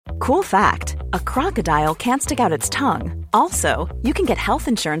Cool fact, a crocodile can't stick out its tongue. Also, you can get health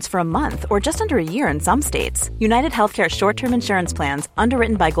insurance for a month or just under a year in some states. United Healthcare short-term insurance plans,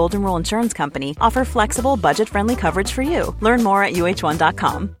 underwritten by Golden Rule Insurance Company, offer flexible, budget-friendly coverage for you. Learn more at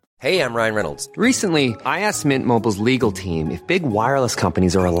uh1.com. Hey, I'm Ryan Reynolds. Recently, I asked Mint Mobile's legal team if big wireless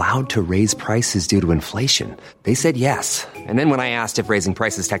companies are allowed to raise prices due to inflation. They said yes. And then when I asked if raising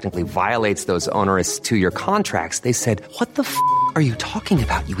prices technically violates those onerous two-year contracts, they said, "What the f*** are you talking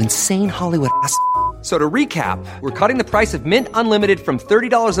about, you insane Hollywood ass?" So to recap, we're cutting the price of Mint Unlimited from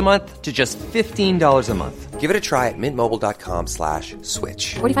 $30 a month to just $15 a month. Give it a try at mintmobile.com/switch.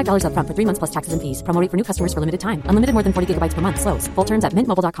 $45 up front for 3 months plus taxes and fees. Promo rate for new customers for limited time. Unlimited more than 40 gigabytes per month. Slows full terms at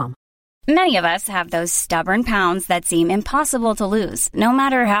mintmobile.com. Many of us have those stubborn pounds that seem impossible to lose, no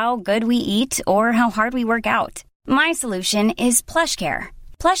matter how good we eat or how hard we work out. My solution is PlushCare.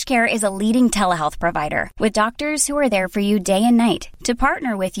 PlushCare is a leading telehealth provider with doctors who are there for you day and night to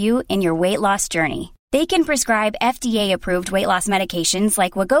partner with you in your weight loss journey. They can prescribe FDA-approved weight loss medications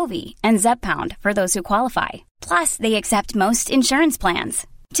like Wegovy and Zepbound for those who qualify. Plus, they accept most insurance plans.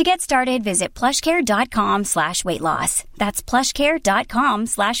 To get started, visit plushcare.com/weightloss. That's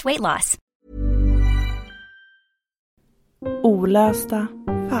plushcare.com/weightloss. Olösta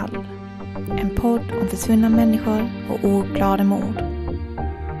fall. En podd om försvunna människor och ouppklarade mord.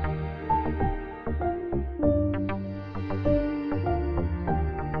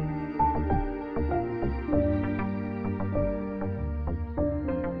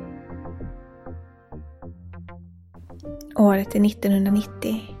 Året är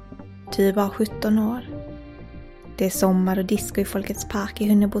 1990. Du är bara 17 år. Det är sommar och disco i Folkets park i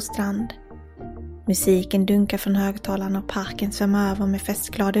Hunnebostrand. Musiken dunkar från högtalarna och parken svämmar över med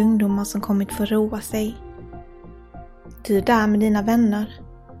festglada ungdomar som kommit för att roa sig. Du är där med dina vänner.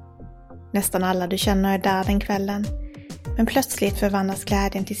 Nästan alla du känner är där den kvällen. Men plötsligt förvandlas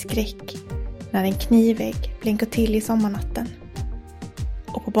glädjen till skräck när en knivvägg blinkar till i sommarnatten.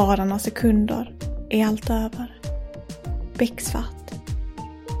 Och på bara några sekunder är allt över. Becksvart.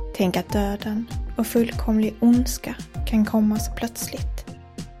 Tänk att döden och fullkomlig ondska kan komma så plötsligt.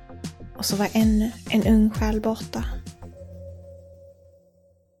 Och så var ännu en ung själ borta.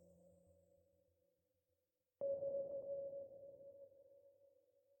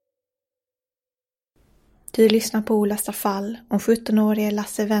 Du lyssnar på Olösta fall om 17-årige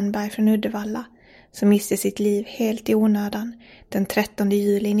Lasse Wennberg från Uddevalla som miste sitt liv helt i onödan den 13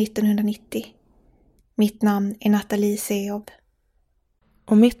 juli 1990. Mitt namn är Nathalie Seob.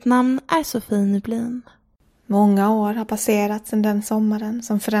 Och mitt namn är Sofie Nyblin. Många år har passerat sedan den sommaren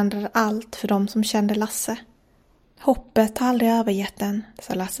som förändrade allt för dem som kände Lasse. Hoppet har aldrig övergett den,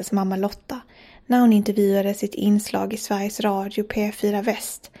 sa Lasses mamma Lotta när hon intervjuade sitt inslag i Sveriges Radio P4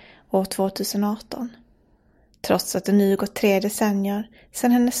 Väst år 2018. Trots att det nu gått 3 decennier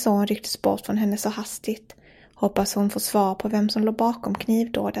sedan hennes son rycktes bort från henne så hastigt, hoppas hon få svar på vem som låg bakom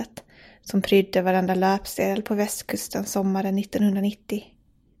knivdådet som prydde varenda löpsedel på västkusten sommaren 1990.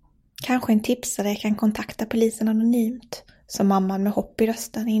 Kanske en tipsare kan kontakta polisen anonymt, sa mamman med hopp i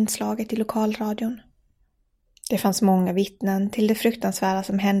rösten i inslaget i lokalradion. Det fanns många vittnen till det fruktansvärda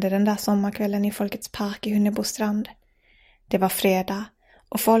som hände den där sommarkvällen i Folkets park i Hunnebostrand. Det var fredag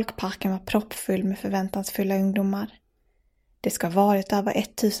och folkparken var proppfull med förväntansfulla ungdomar. Det ska ha varit över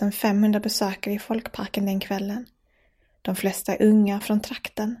 1500 besökare i folkparken den kvällen. De flesta unga från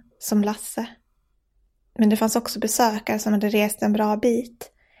trakten, som Lasse. Men det fanns också besökare som hade rest en bra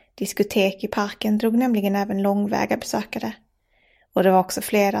bit. Diskotek i parken drog nämligen även långväga besökare. Och det var också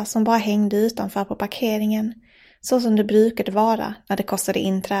flera som bara hängde utanför på parkeringen, så som det brukade vara när det kostade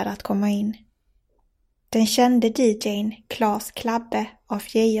inträde att komma in. Den kände DJ:n Claes Klabbe av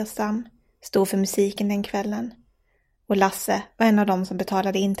Geijerstam stod för musiken den kvällen. Och Lasse var en av dem som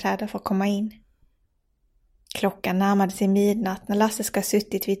betalade inträde för att komma in. Klockan närmade sig midnatt när Lasse ska ha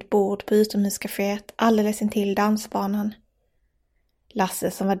suttit vid ett bord på utomhuscaféet alldeles intill dansbanan.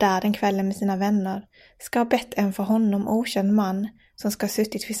 Lasse, som var där den kvällen med sina vänner, ska ha bett en för honom okänd man som ska ha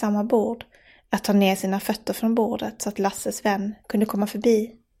suttit vid samma bord att ta ner sina fötter från bordet så att Lasses vän kunde komma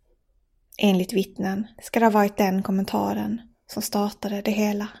förbi. Enligt vittnen ska det ha varit den kommentaren som startade det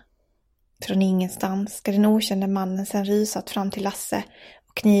hela. Från ingenstans ska den okände mannen sedan rusat fram till Lasse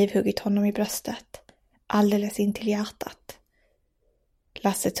och knivhuggit honom i bröstet, alldeles in till hjärtat.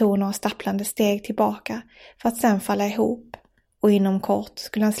 Lasse tog några stapplande steg tillbaka för att sedan falla ihop, och inom kort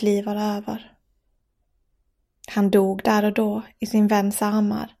skulle hans liv vara över. Han dog där och då i sin väns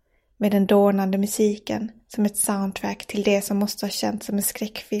armar med den dånande musiken som ett soundtrack till det som måste ha känts som en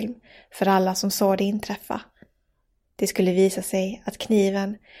skräckfilm för alla som såg det inträffa. Det skulle visa sig att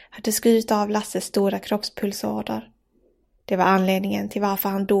kniven hade skurit av Lasses stora kroppspulsåder. Det var anledningen till varför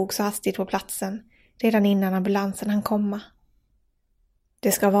han dog så hastigt på platsen redan innan ambulansen hann komma.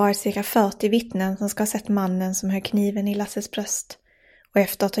 Det ska ha varit cirka 40 vittnen som ska ha sett mannen som höll kniven i Lasses bröst. Och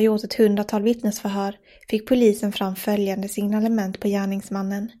efter att ha gjort ett 100-tal vittnesförhör fick polisen fram följande signalement på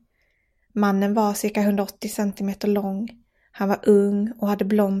gärningsmannen. Mannen var cirka 180 cm lång. Han var ung och hade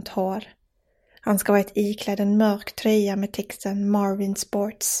blont hår. Han ska ha varit iklädd en mörk tröja med texten Marvin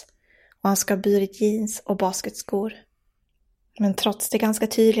Sports. Och han ska ha burit jeans och basketskor. Men trots det ganska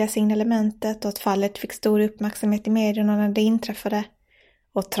tydliga signalementet och att fallet fick stor uppmärksamhet i medierna när det inträffade,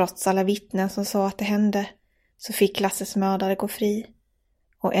 och trots alla vittnen som sa att det hände, så fick Lasses mördare gå fri.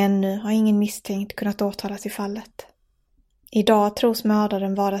 Och ännu har ingen misstänkt kunnat åtalas i fallet. Idag tros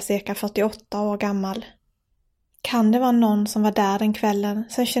mördaren vara cirka 48 år gammal. Kan det vara någon som var där den kvällen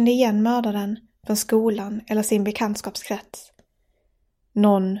som kände igen mördaren från skolan eller sin bekantskapskrets?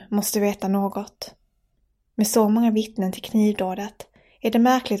 Någon måste veta något. Med så många vittnen till knivdådet är det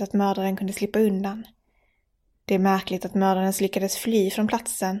märkligt att mördaren kunde slippa undan. Det är märkligt att mördaren lyckades fly från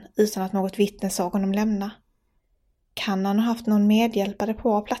platsen utan att något vittne såg honom lämna. Kan han ha haft någon medhjälpare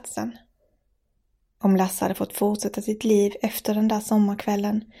på platsen? Om Lasse hade fått fortsätta sitt liv efter den där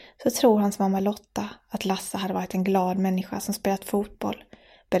sommarkvällen så tror hans mamma Lotta att Lasse hade varit en glad människa som spelat fotboll,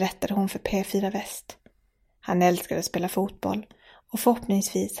 berättade hon för P4 Väst. Han älskade att spela fotboll och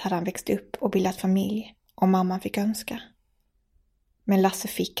förhoppningsvis hade han växt upp och bildat familj om mamman fick önska. Men Lasse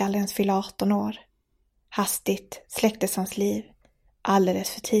fick aldrig ens fylla 18 år. Hastigt släcktes hans liv, alldeles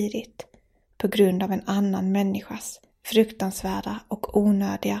för tidigt, på grund av en annan människas fruktansvärda och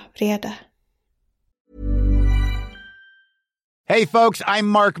onödiga vrede. Hey folks, I'm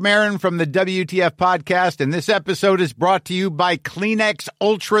Mark Maron from the WTF podcast, and this episode is brought to you by Kleenex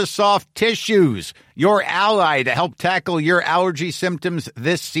Ultra Soft Tissues, your ally to help tackle your allergy symptoms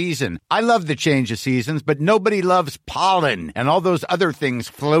this season. I love the change of seasons, but nobody loves pollen and all those other things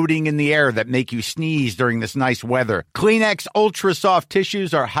floating in the air that make you sneeze during this nice weather. Kleenex Ultra Soft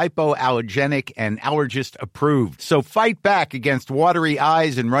Tissues are hypoallergenic and allergist approved, so fight back against watery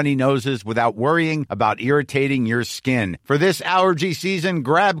eyes and runny noses without worrying about irritating your skin. For this allergy season,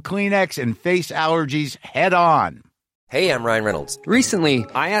 grab Kleenex and face allergies head on. Hey, I'm Ryan Reynolds. Recently,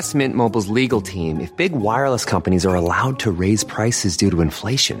 I asked Mint Mobile's legal team if big wireless companies are allowed to raise prices due to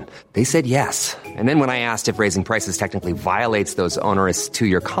inflation. They said yes. And then when I asked if raising prices technically violates those onerous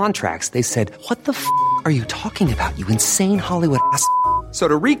 2-year contracts, they said, "What the f*** are you talking about, you insane Hollywood ass?" So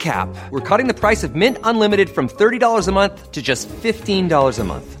to recap, we're cutting the price of Mint Unlimited from $30 a month to just $15 a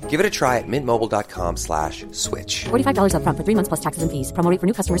month. Give it a try at mintmobile.com/switch. $45 up front for 3 months plus taxes and fees. Promo rate for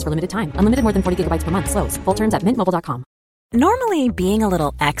new customers for limited time. Unlimited more than 40 gigabytes per month. Slows full terms at mintmobile.com. Normally, being a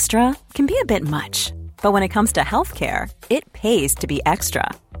little extra can be a bit much. But when it comes to healthcare, it pays to be extra.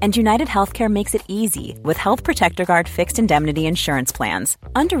 And United Healthcare makes it easy with Health Protector Guard fixed indemnity insurance plans.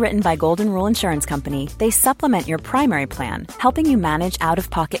 Underwritten by Golden Rule Insurance Company, they supplement your primary plan, helping you manage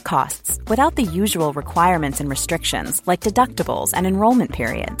out-of-pocket costs without the usual requirements and restrictions like deductibles and enrollment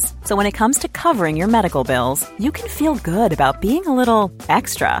periods. So when it comes to covering your medical bills, you can feel good about being a little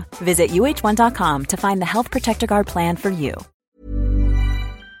extra. Visit uh1.com to find the Health Protector Guard plan for you.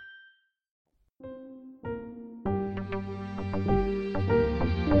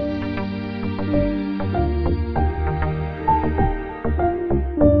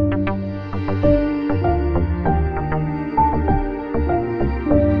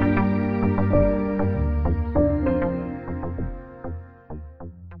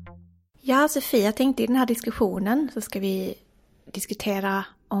 Ja, Sofia, jag tänkte i den här diskussionen så ska vi diskutera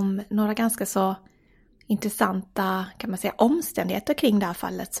om några ganska så intressanta, kan man säga, omständigheter kring det här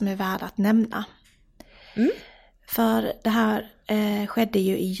fallet som är värda att nämna. För det här skedde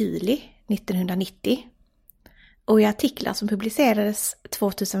ju i juli 1990. Och i artiklar som publicerades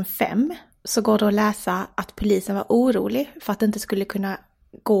 2005 så går det att läsa att polisen var orolig för att det inte skulle kunna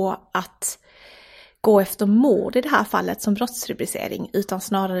gå efter mord i det här fallet som brottsrubricering utan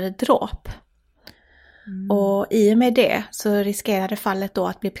snarare dråp. Och i och med det så riskerade fallet då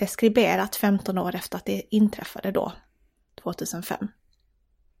att bli preskriberat 15 år efter att det inträffade då, 2005.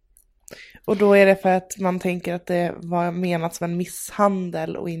 Och då är det för att man tänker att det var menat som en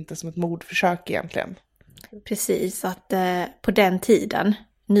misshandel och inte som ett mordförsök egentligen. Precis, att på den tiden,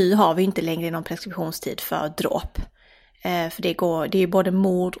 nu har vi inte längre någon preskriptionstid för dråp. För det är både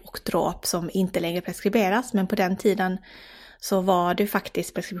mord och dråp som inte längre preskriberas. Men på den tiden så var det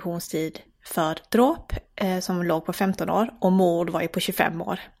faktiskt preskriptionstid för dråp som låg på 15 år. Och mord var ju på 25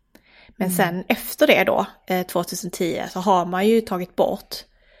 år. Men sen efter det då, 2010, så har man ju tagit bort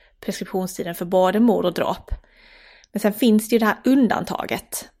preskriptionstiden för både mord och dråp. Men sen finns det ju det här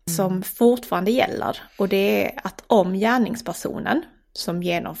undantaget som fortfarande gäller. Och det är att om gärningspersonen som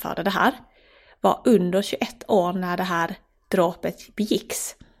genomförde det här var under 21 år när det här dråpet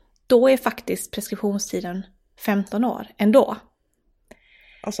begicks, då är faktiskt preskriptionstiden 15 år ändå.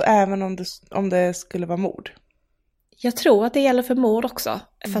 Alltså även om det skulle vara mord? Jag tror att det gäller för mord också.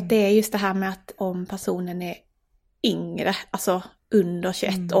 För att det är just det här med att om personen är yngre, alltså under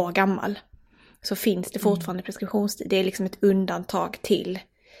 21 år gammal, så finns det fortfarande preskriptionstid. Det är liksom ett undantag till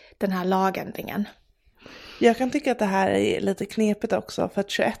den här lagändringen. Jag kan tycka att det här är lite knepigt också. För att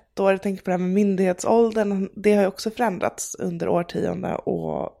 21 år, jag tänker på det här med myndighetsåldern, det har ju också förändrats under årtionden.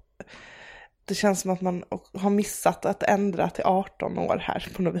 Och det känns som att man har missat att ändra till 18 år här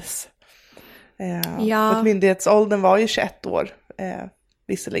på något vis. För att myndighetsåldern var ju 21 år,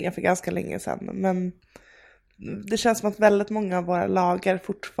 visserligen för ganska länge sedan. Men det känns som att väldigt många av våra lagar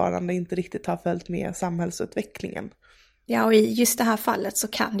fortfarande inte riktigt har följt med samhällsutvecklingen. Ja, och i just det här fallet så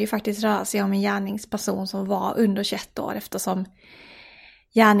kan det ju faktiskt röra sig om en gärningsperson som var under 21 år, eftersom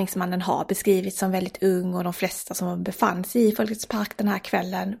gärningsmannen har beskrivits som väldigt ung och de flesta som befann sig i Folkets park den här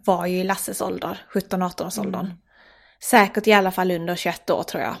kvällen var ju i Lasses ålder, 17-18 års åldern. Säkert i alla fall under 21 år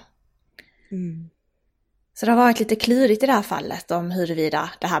tror jag. Så det har varit lite klurigt i det här fallet om huruvida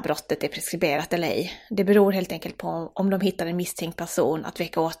det här brottet är preskriberat eller ej. Det beror helt enkelt på om de hittar en misstänkt person att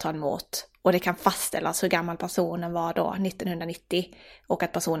väcka åtal mot. Och det kan fastställas hur gammal personen var då 1990 och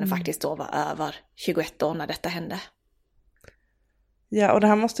att personen faktiskt då var över 21 år när detta hände. Ja, och det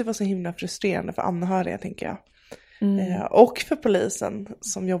här måste ju vara så himla frustrerande för anhöriga, tänker jag. Och för polisen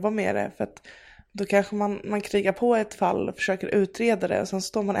som jobbar med det. För att då kanske man krigar på ett fall och försöker utreda det. Och sen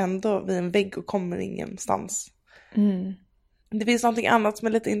står man ändå vid en vägg och kommer ingenstans. Det finns någonting annat som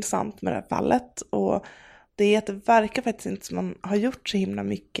är lite intressant med det här fallet. Och det är att det verkar faktiskt inte som man har gjort så himla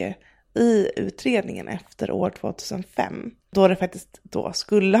mycket i utredningen efter år 2005. Då det faktiskt då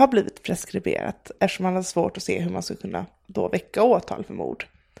skulle ha blivit preskriberat. Eftersom man hade svårt att se hur man skulle kunna då väcka åtal för mord.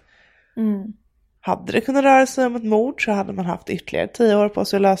 Hade det kunnat röra sig om ett mord så hade man haft ytterligare 10 år på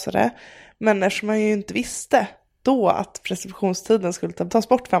sig att lösa det. Men eftersom man ju inte visste då att preskriptionstiden skulle tas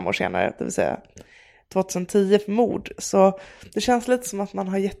bort 5 år senare, det vill säga 2010 för mord. Så det känns lite som att man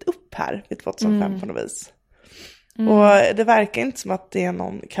har gett upp här vid 2005 på något vis. Och det verkar inte som att det är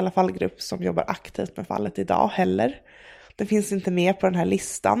någon Kalla fall-grupp som jobbar aktivt med fallet idag heller. Det finns inte med på den här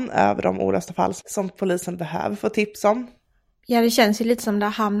listan över de olösta fall som polisen behöver få tips om. Ja, det känns ju lite som det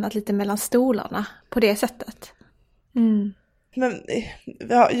har hamnat lite mellan stolarna på det sättet. Men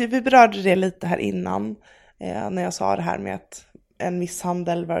vi berörde det lite här innan när jag sa det här med att en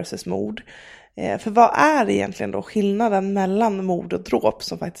misshandel versus mord. För vad är egentligen då skillnaden mellan mord och dråp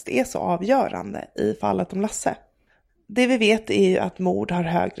som faktiskt är så avgörande i fallet om Lasse? Det vi vet är ju att mord har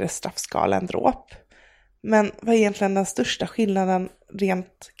högre straffskala än dråp. Men vad är egentligen den största skillnaden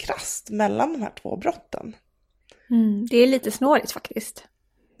rent krasst mellan de här två brotten? Det är lite snårigt faktiskt.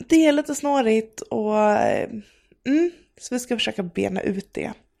 Det är lite snårigt och så vi ska försöka bena ut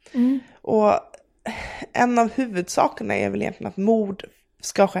det. Och en av huvudsakerna är väl egentligen att mord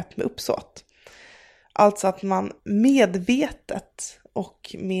ska ha skett med uppsåt. Alltså att man medvetet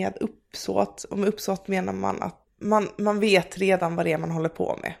och med uppsåt, och med uppsåt menar man att man vet redan vad det är man håller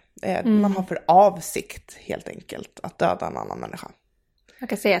på med. Man har för avsikt helt enkelt att döda en annan människa. Jag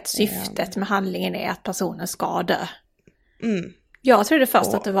kan säga att syftet med handlingen är att personen ska dö. Jag trodde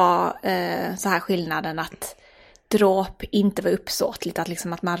först att det var så här skillnaden att dråp inte var uppsåtligt, att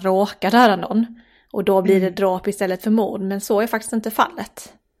liksom att man råkar döda någon. Och då blir det dråp istället för mord, men så är faktiskt inte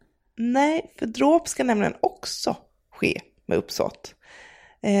fallet. Nej, för dråp ska nämligen också ske med uppsåt.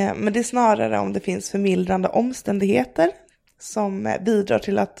 Men det är snarare om det finns förmildrande omständigheter som bidrar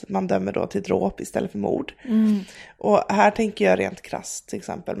till att man dömer då till dråp istället för mord. Och här tänker jag rent krasst, till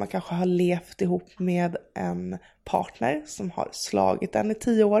exempel man kanske har levt ihop med en partner som har slagit en i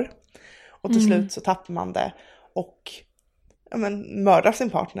 10 år. Och till slut så tappar man det och mördar sin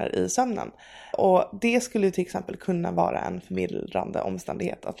partner i sömnen. Och det skulle ju till exempel kunna vara en förmildrande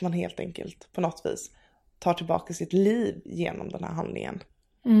omständighet, att man helt enkelt på något vis tar tillbaka sitt liv genom den här handlingen.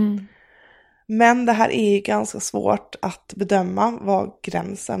 Men det här är ju ganska svårt att bedöma var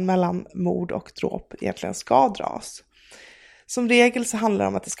gränsen mellan mord och dråp egentligen ska dras. Som regel så handlar det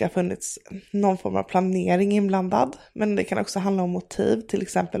om att det ska ha funnits någon form av planering inblandad. Men det kan också handla om motiv, till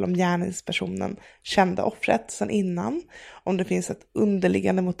exempel om gärningspersonen kände offret sedan innan. Om det finns ett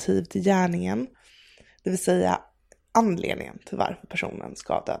underliggande motiv till gärningen, det vill säga anledningen till varför personen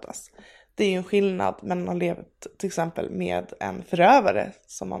ska dödas. Det är ju en skillnad mellan att leva till exempel med en förövare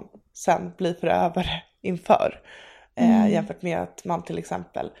som man sen blir förövare inför. Jämfört med att man till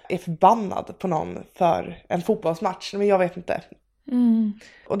exempel är förbannad på någon för en fotbollsmatch. Men jag vet inte.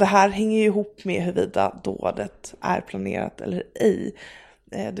 Och det här hänger ju ihop med huruvida dådet är planerat eller ej.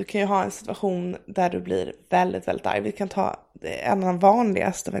 Du kan ju ha en situation där du blir väldigt, väldigt arg. Vi kan ta en av de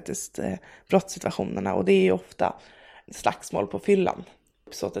vanligaste faktiskt brottssituationerna, och det är ju ofta slagsmål på fyllan.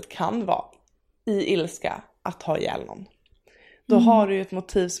 Uppsåtet kan vara i ilska att ha ihjäl någon. Då har du ju ett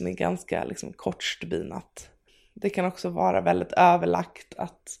motiv som är ganska liksom kortstubinat. Det kan också vara väldigt överlagt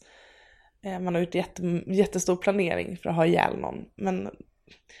att man har gjort jättestor planering för att ha ihjäl någon. Men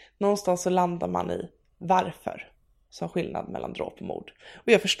någonstans så landar man i varför som skillnad mellan dråp och mord.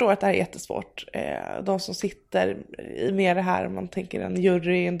 Och jag förstår att det här är jättesvårt. De som sitter med det här, om man tänker en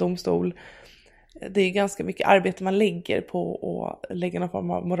jury, en domstol, det är ganska mycket arbete man lägger på att lägga någon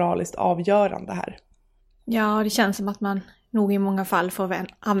form av moraliskt avgörande här. Ja, det känns som att man nog i många fall får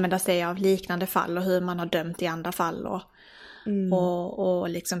använda sig av liknande fall och hur man har dömt i andra fall och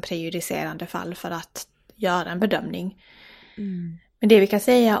liksom prejudicerande fall för att göra en bedömning. Men det vi kan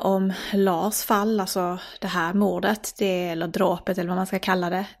säga om Lars fall, alltså det här mordet, eller dråpet eller vad man ska kalla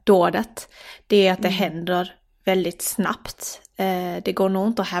det, dådet, det är att det händer väldigt snabbt. Det går nog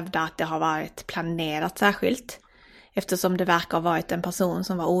inte att hävda att det har varit planerat särskilt, eftersom det verkar ha varit en person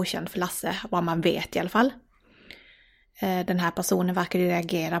som var okänd för Lasse, vad man vet i alla fall. Den här personen verkar ju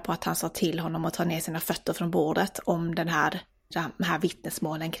reagera på att han sa till honom att ta ner sina fötter från bordet om de här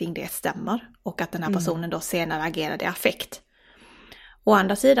vittnesmålen kring det stämmer, och att den här personen då senare agerade i affekt. Å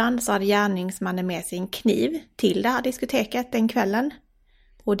andra sidan så hade gärningsmannen med sig en kniv till det här diskoteket den kvällen.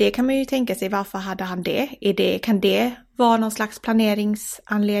 Och det kan man ju tänka sig, varför hade han det? Kan det vara någon slags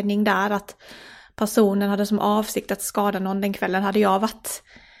planeringsanledning där, att personen hade som avsikt att skada någon den kvällen? Hade jag varit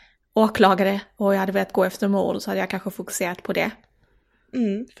åklagare och jag hade velat gå efter mord, så hade jag kanske fokuserat på det.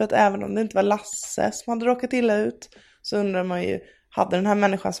 För att även om det inte var Lasse som hade råkat illa ut, så undrar man ju, hade den här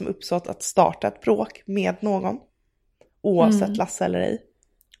människan som uppsåt att starta ett bråk med någon? Oavsett Lasse eller ej.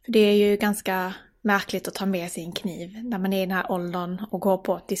 För det är ju ganska märkligt att ta med sig en kniv när man är i den här åldern och går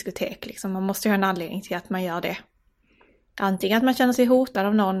på ett diskotek. Liksom. Man måste ju ha en anledning till att man gör det. Antingen att man känner sig hotad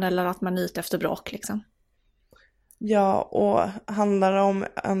av någon eller att man är ute efter bråk. Liksom. Ja, och handlar det om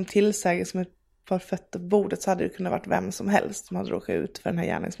en tillsägelse som är på fötter på bordet, så hade det kunnat varit vem som helst som hade råkat ut för den här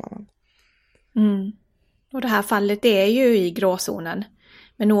gärningsmannen. Och det här fallet är ju i gråzonen.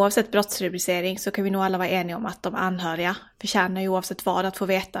 Men oavsett brottsrubricering så kan vi nog alla vara eniga om att de anhöriga förtjänar ju oavsett vad att få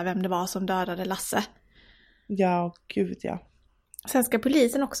veta vem det var som dödade Lasse. Ja, gud ja. Sen ska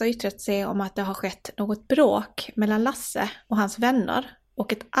polisen också yttrat sig om att det har skett något bråk mellan Lasse och hans vänner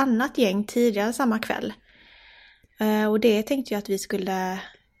och ett annat gäng tidigare samma kväll. Och det tänkte jag att vi skulle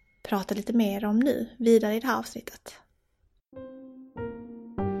prata lite mer om nu, vidare i det här avsnittet.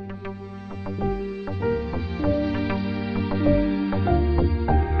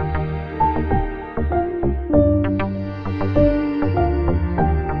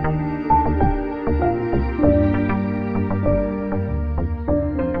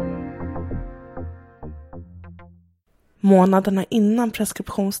 Månaderna innan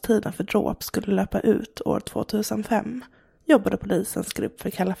preskriptionstiden för dråp skulle löpa ut år 2005 jobbade polisens grupp för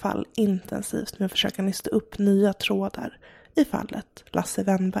Kalla fall intensivt med att försöka nysta upp nya trådar i fallet Lasse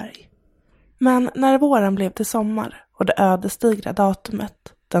Wennberg. Men när våren blev till sommar och det ödesdigra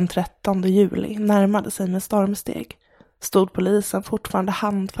datumet den 13 juli närmade sig med stormsteg, stod polisen fortfarande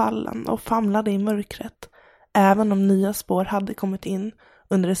handfallen och famlade i mörkret, även om nya spår hade kommit in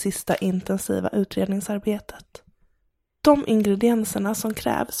under det sista intensiva utredningsarbetet. De ingredienserna som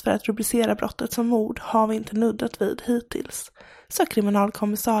krävs för att rubricera brottet som mord har vi inte nuddat vid hittills, sa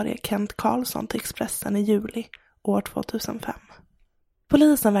kriminalkommissarie Kent Karlsson till Expressen i juli år 2005.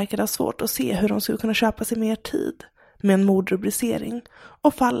 Polisen verkade ha svårt att se hur de skulle kunna köpa sig mer tid med en mordrubricering,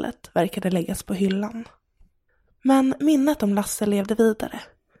 och fallet verkade läggas på hyllan. Men minnet om Lasse levde vidare.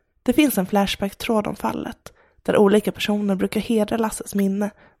 Det finns en flashback-tråd om fallet där olika personer brukar hedra Lasses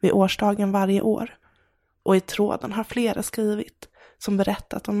minne vid årsdagen varje år. Och i tråden har flera skrivit som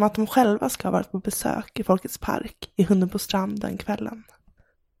berättat om att de själva ska ha varit på besök i Folkets park i Hunnebostrand den kvällen.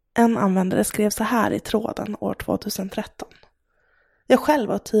 En användare skrev så här i tråden år 2013. Jag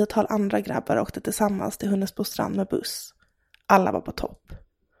själv och 10-tal andra grabbar åkte tillsammans till Hunnebostrand med buss. Alla var på topp.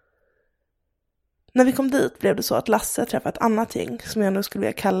 När vi kom dit blev det så att Lasse träffade ett annat gäng som jag nu skulle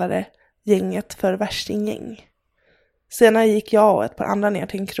vilja kalla det gänget för värstinggäng. Senare gick jag och ett par andra ner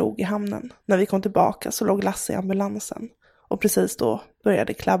till en krog i hamnen. När vi kom tillbaka så låg Lasse i ambulansen. Och precis då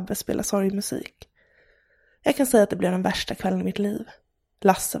började Klabbe spela sorgmusik. Jag kan säga att det blev den värsta kvällen i mitt liv.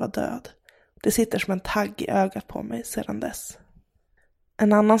 Lasse var död. Det sitter som en tagg i ögat på mig sedan dess.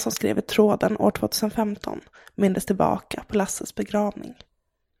 En annan som skrev i tråden år 2015 mindes tillbaka på Lasses begravning.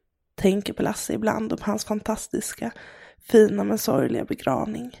 Tänker på Lasse ibland och på hans fantastiska, fina men sorgliga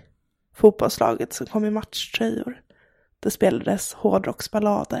begravning. Fotbollslaget som kom i matchtröjor. Det spelades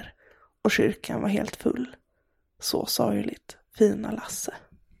hårdrocksballader och kyrkan var helt full. Så sorgligt, fina Lasse.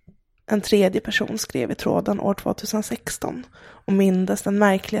 En tredje person skrev i tråden år 2016 och mindes den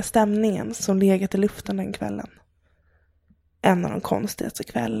märkliga stämningen som legat i luften den kvällen. En av de konstigaste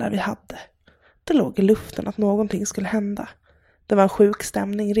kvällar vi hade. Det låg i luften att någonting skulle hända. Det var en sjuk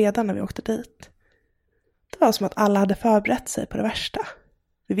stämning redan när vi åkte dit. Det var som att alla hade förberett sig på det värsta.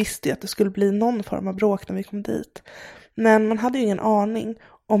 Vi visste ju att det skulle bli någon form av bråk när vi kom dit. Men man hade ju ingen aning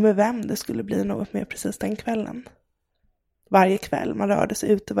om med vem det skulle bli något mer precis den kvällen. Varje kväll man rörde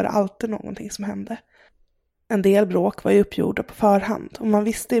sig ute var det alltid någonting som hände. En del bråk var ju uppgjorda på förhand och man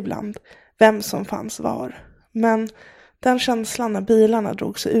visste ibland vem som fanns var. Men den känslan när bilarna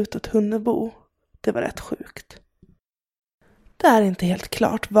drog sig ut åt Hunnebo, det var rätt sjukt. Det är inte helt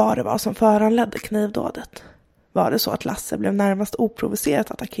klart vad det var som föranledde knivdådet. Var det så att Lasse blev närmast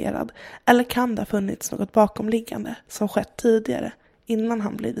oprovocerat attackerad eller kan det ha funnits något bakomliggande som skett tidigare innan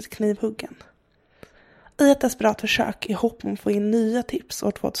han blivit knivhuggen? I ett desperat försök i hopp om att få in nya tips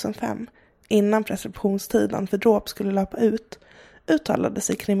år 2005 innan preskriptionstiden för dråp skulle löpa ut uttalade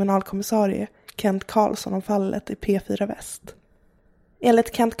sig kriminalkommissarie Kent Karlsson om fallet i P4 Väst.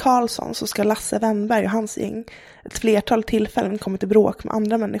 Enligt Kent Karlsson så ska Lasse Wennberg och hans gäng ett flertal tillfällen kommit i bråk med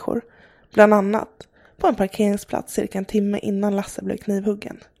andra människor, bland annat på en parkeringsplats cirka en timme innan Lasse blev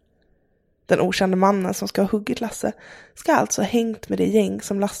knivhuggen. Den okände mannen som ska ha huggit Lasse ska alltså ha hängt med det gäng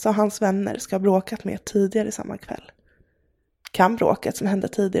som Lasse och hans vänner ska ha bråkat med tidigare samma kväll. Kan bråket som hände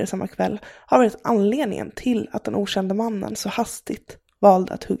tidigare samma kväll ha varit anledningen till att den okände mannen så hastigt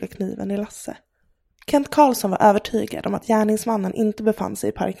valde att hugga kniven i Lasse? Kent Karlsson var övertygad om att gärningsmannen inte befann sig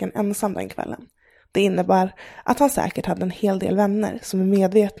i parken ensam den kvällen. Det innebär att han säkert hade en hel del vänner som är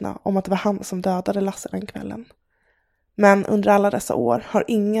medvetna om att det var han som dödade Lasse den kvällen. Men under alla dessa år har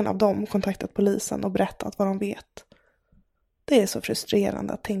ingen av dem kontaktat polisen och berättat vad de vet. Det är så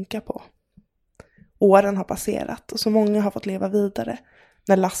frustrerande att tänka på. Åren har passerat och så många har fått leva vidare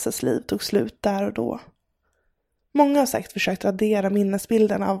när Lasses liv tog slut där och då. Många har säkert försökt radera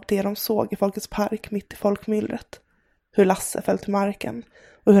minnesbilderna av det de såg i Folkets park mitt i folkmyllret. Hur Lasse föll till marken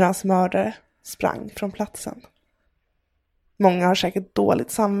och hur hans mördare sprang från platsen. Många har säkert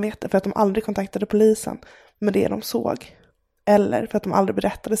dåligt samvete för att de aldrig kontaktade polisen med det de såg. Eller för att de aldrig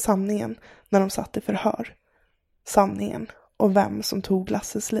berättade sanningen när de satt i förhör. Sanningen om vem som tog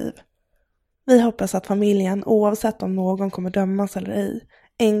Lasses liv. Vi hoppas att familjen, oavsett om någon kommer dömas eller ej,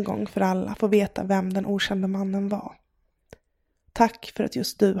 en gång för alla får veta vem den okände mannen var. Tack för att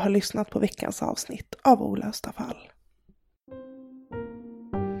just du har lyssnat på veckans avsnitt av Olösta fall.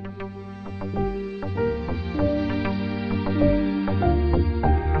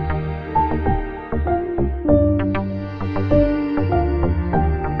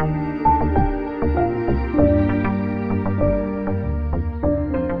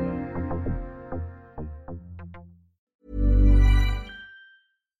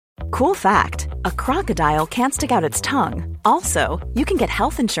 Cool fact, a crocodile can't stick out its tongue. Also, you can get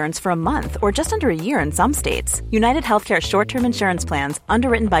health insurance for a month or just under a year in some states. United Healthcare short-term insurance plans,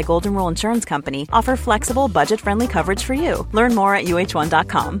 underwritten by Golden Rule Insurance Company, offer flexible, budget-friendly coverage for you. Learn more at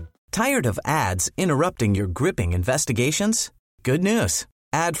uh1.com. Tired of ads interrupting your gripping investigations? Good news.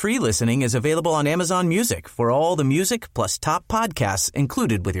 Ad-free listening is available on Amazon Music for all the music plus top podcasts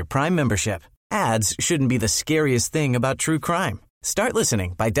included with your Prime membership. Ads shouldn't be the scariest thing about true crime. Start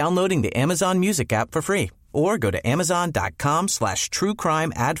listening by downloading the Amazon Music app for free or go to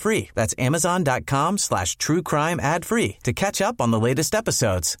amazon.com/truecrime ad-free. That's amazon.com/truecrime ad-free to catch up on the latest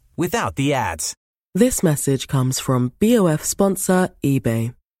episodes without the ads. This message comes from BOF sponsor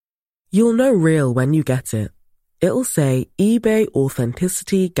eBay. You'll know real when you get it. It'll say eBay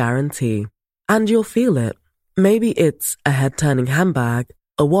Authenticity Guarantee. And you'll feel it. Maybe it's a head-turning handbag,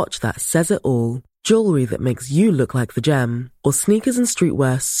 a watch that says it all, jewelry that makes you look like the gem, or sneakers and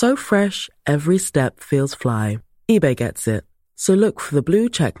streetwear so fresh every step feels fly. eBay gets it. So look for the blue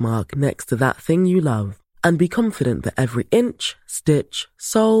check mark next to that thing you love and be confident that every inch, stitch,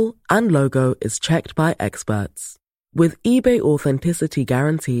 sole, and logo is checked by experts. With eBay Authenticity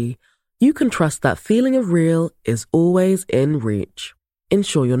Guarantee, you can trust that feeling of real is always in reach.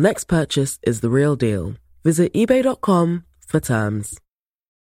 Ensure your next purchase is the real deal. Visit ebay.com for terms.